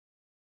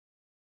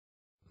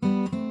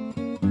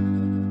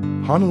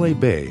Hanalei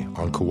Bay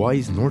on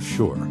Kauai's North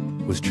Shore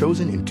was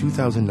chosen in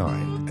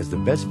 2009 as the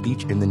best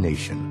beach in the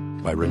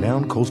nation by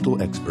renowned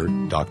coastal expert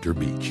Dr.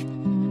 Beach.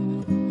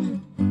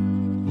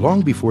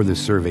 Long before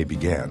this survey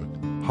began,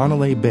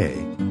 Hanalei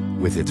Bay,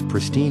 with its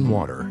pristine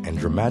water and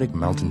dramatic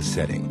mountain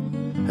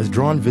setting, has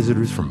drawn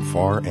visitors from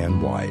far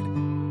and wide.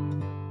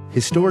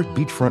 Historic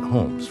beachfront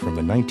homes from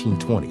the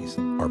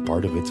 1920s are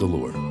part of its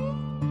allure.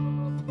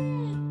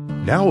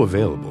 Now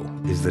available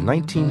is the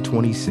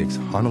 1926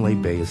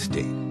 Hanalei Bay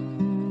Estate,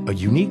 a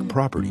unique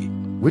property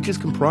which is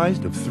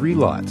comprised of 3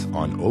 lots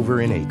on over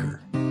an acre.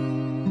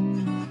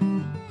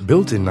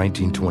 Built in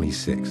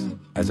 1926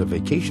 as a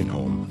vacation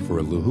home for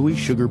a Lihue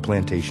sugar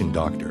plantation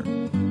doctor,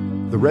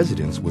 the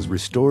residence was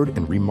restored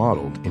and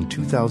remodeled in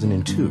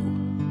 2002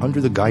 under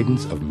the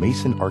guidance of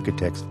Mason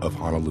Architects of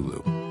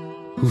Honolulu,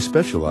 who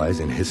specialize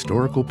in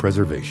historical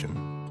preservation.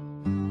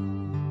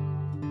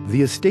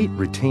 The estate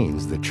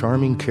retains the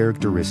charming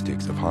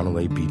characteristics of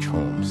Hanalei Beach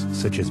homes,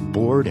 such as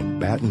board and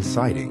batten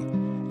siding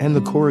and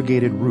the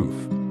corrugated roof,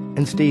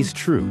 and stays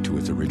true to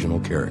its original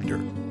character.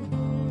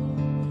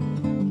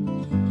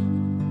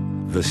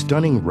 The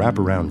stunning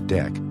wraparound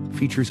deck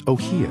features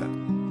ohia,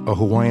 a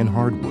Hawaiian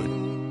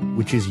hardwood,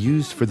 which is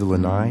used for the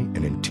lanai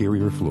and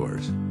interior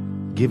floors,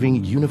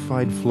 giving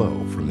unified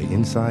flow from the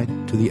inside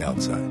to the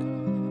outside.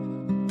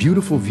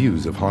 Beautiful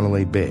views of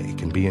Hanalei Bay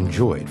can be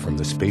enjoyed from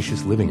the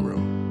spacious living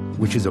room,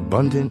 which is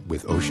abundant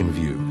with ocean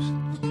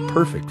views,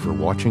 perfect for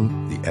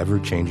watching the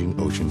ever-changing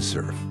ocean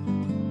surf.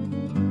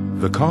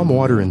 The calm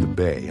water in the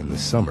bay in the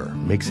summer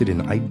makes it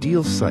an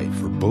ideal site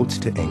for boats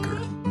to anchor.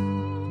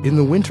 In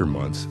the winter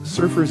months,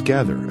 surfers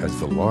gather as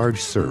the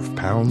large surf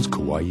pounds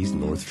Kauai's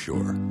North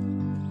Shore.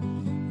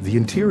 The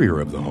interior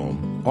of the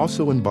home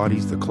also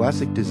embodies the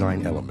classic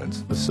design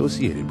elements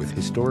associated with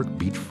historic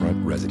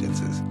beachfront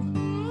residences,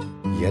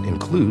 yet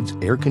includes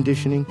air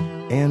conditioning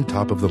and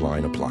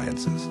top-of-the-line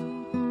appliances.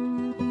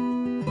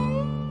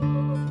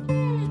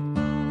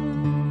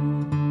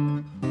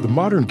 The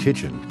modern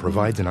kitchen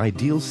provides an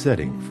ideal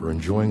setting for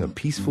enjoying a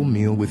peaceful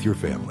meal with your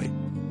family.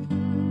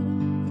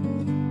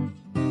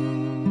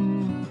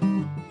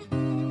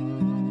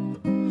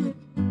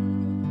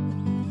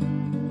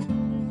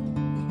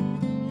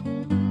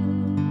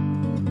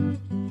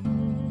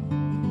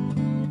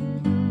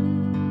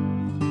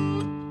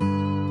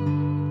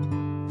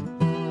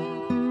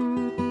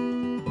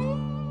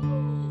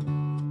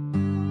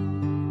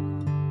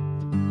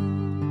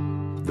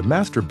 The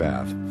master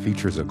bath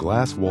features a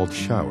glass-walled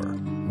shower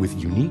with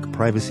unique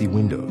privacy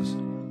windows,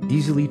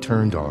 easily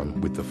turned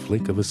on with the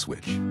flick of a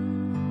switch.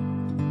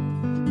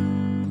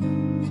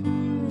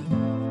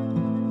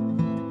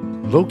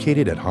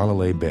 Located at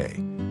Hanalei Bay,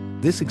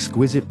 this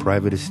exquisite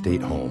private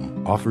estate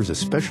home offers a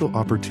special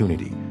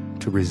opportunity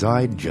to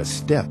reside just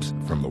steps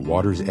from the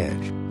water's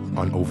edge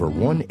on over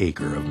 1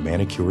 acre of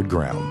manicured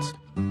grounds.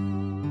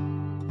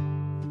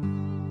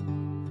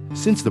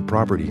 Since the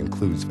property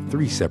includes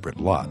 3 separate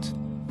lots,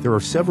 there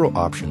are several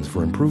options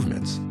for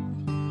improvements.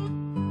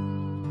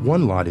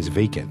 1 lot is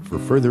vacant for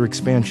further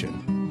expansion.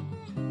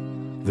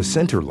 The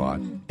center lot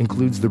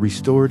includes the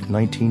restored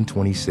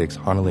 1926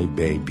 Hanalei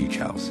Bay Beach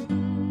House.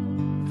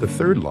 The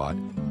 3rd lot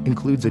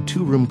includes a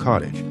 2-room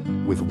cottage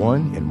with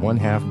 1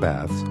 1/2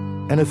 baths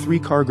and a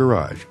 3-car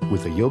garage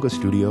with a yoga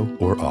studio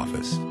or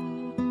office.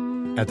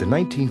 At the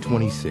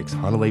 1926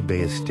 Hanalei Bay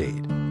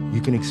Estate,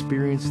 you can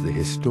experience the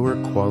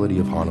historic quality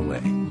of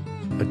Hanalei,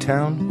 a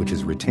town which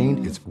has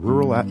retained its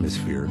rural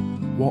atmosphere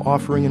while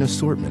offering an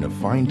assortment of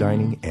fine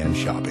dining and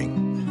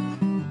shopping.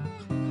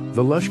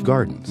 The lush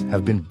gardens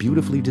have been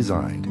beautifully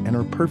designed and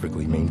are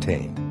perfectly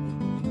maintained.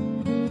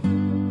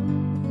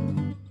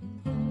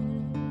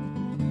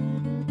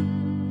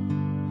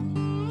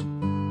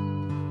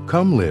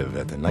 Come live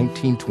at the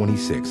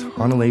 1926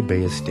 Hanalei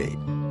Bay Estate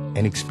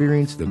and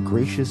experience the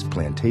gracious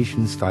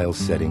plantation-style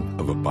setting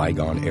of a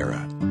bygone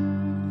era.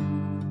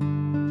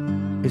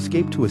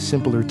 Escape to a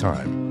simpler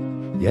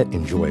time, yet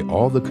enjoy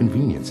all the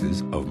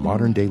conveniences of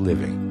modern-day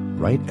living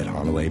right at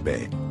Hanalei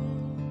Bay.